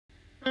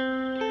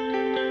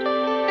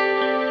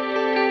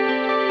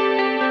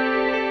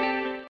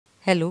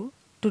Hello,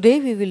 today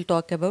we will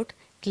talk about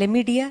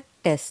Chlamydia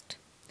test.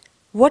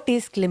 What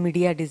is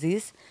Chlamydia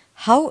disease,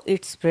 how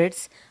it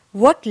spreads,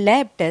 what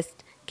lab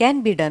test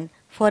can be done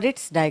for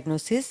its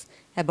diagnosis.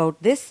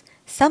 About this,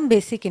 some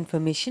basic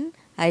information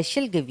I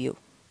shall give you.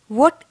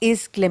 What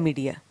is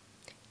Chlamydia?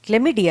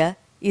 Chlamydia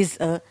is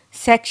a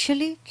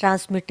sexually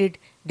transmitted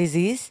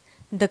disease.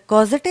 The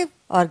causative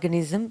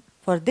organism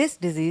for this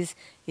disease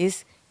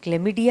is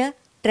Chlamydia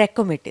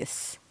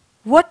trachomatis.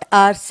 What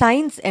are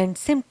signs and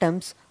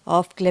symptoms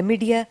of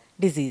Chlamydia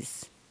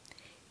disease?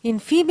 In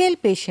female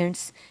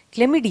patients,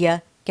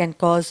 Chlamydia can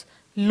cause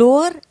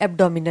lower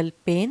abdominal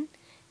pain,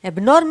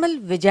 abnormal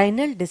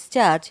vaginal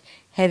discharge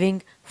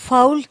having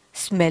foul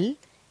smell,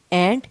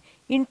 and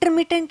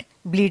intermittent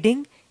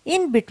bleeding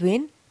in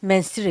between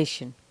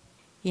menstruation.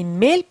 In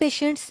male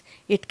patients,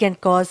 it can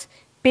cause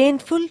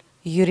painful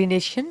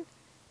urination,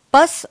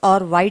 pus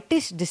or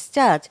whitish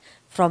discharge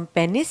from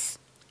penis,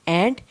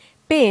 and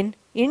pain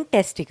in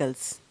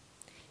testicles.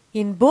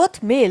 In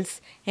both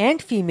males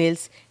and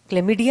females,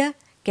 chlamydia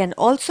can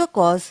also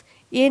cause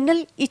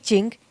anal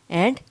itching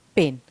and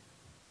pain.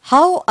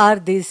 How are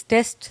these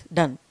tests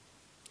done?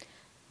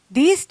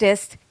 These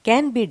tests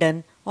can be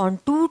done on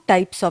two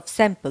types of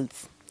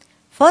samples.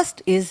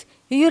 First is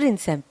urine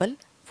sample,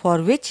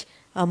 for which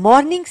a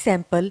morning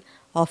sample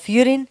of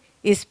urine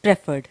is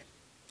preferred.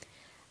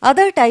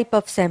 Other type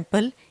of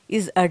sample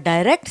is a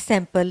direct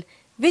sample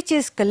which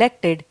is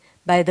collected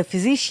by the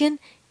physician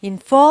in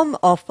form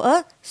of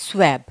a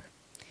swab.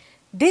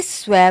 This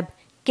swab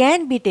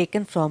can be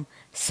taken from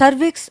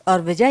cervix or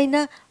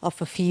vagina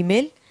of a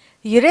female,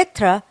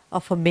 urethra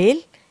of a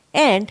male,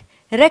 and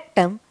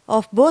rectum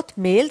of both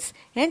males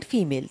and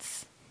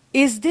females.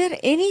 Is there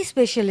any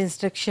special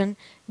instruction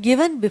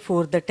given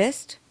before the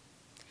test?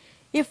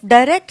 If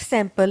direct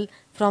sample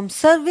from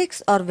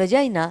cervix or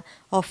vagina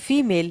of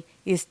female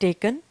is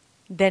taken,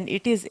 then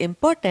it is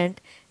important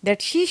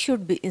that she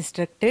should be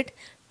instructed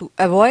to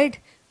avoid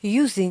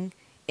using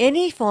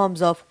any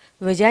forms of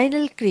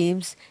vaginal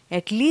creams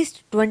at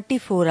least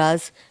 24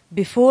 hours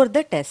before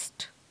the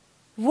test.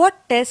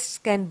 What tests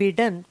can be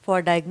done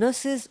for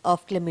diagnosis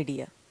of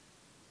chlamydia?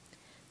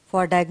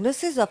 For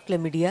diagnosis of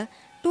chlamydia,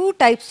 two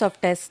types of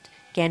tests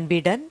can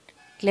be done: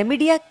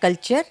 chlamydia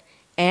culture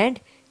and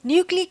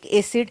nucleic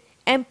acid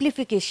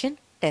amplification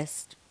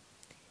test.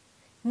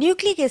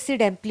 Nucleic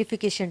acid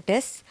amplification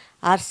tests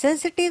are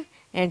sensitive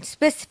and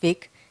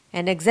specific.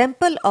 An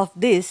example of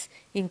this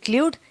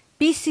include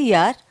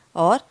PCR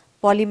or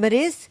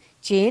polymerase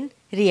chain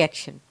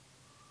reaction.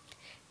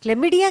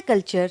 Chlamydia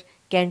culture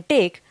can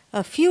take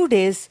a few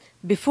days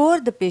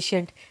before the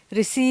patient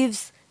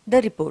receives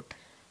the report.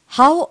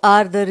 How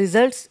are the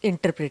results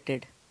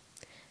interpreted?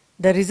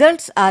 The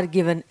results are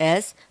given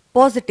as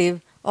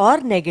positive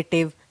or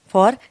negative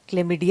for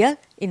chlamydia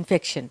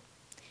infection.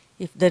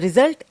 If the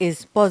result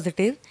is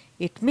positive,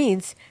 it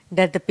means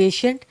that the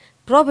patient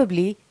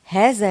probably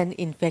has an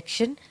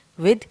infection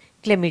with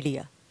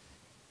chlamydia.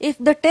 If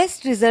the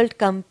test result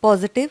comes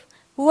positive,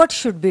 what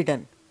should be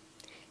done?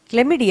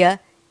 Chlamydia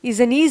is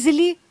an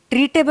easily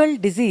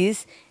treatable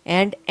disease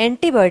and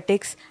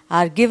antibiotics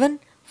are given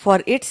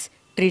for its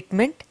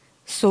treatment,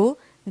 so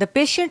the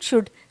patient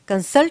should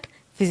consult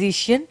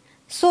physician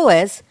so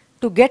as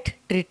to get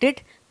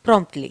treated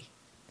promptly.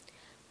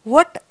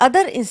 What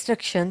other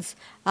instructions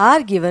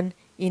are given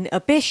in a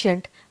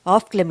patient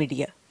of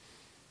chlamydia?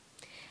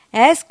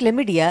 As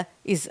chlamydia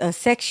is a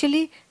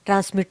sexually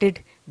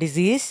transmitted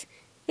disease,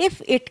 if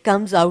it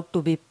comes out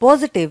to be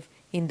positive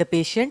in the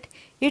patient,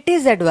 it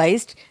is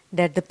advised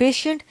that the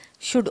patient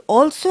should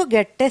also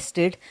get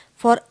tested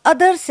for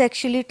other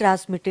sexually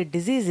transmitted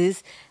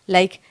diseases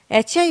like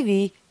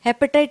HIV,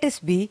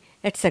 hepatitis B,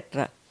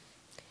 etc.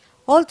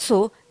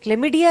 Also,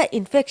 chlamydia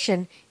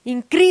infection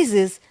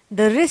increases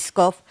the risk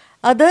of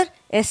other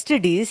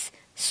STDs,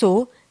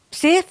 so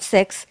safe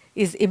sex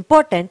is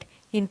important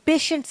in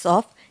patients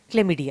of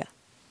chlamydia.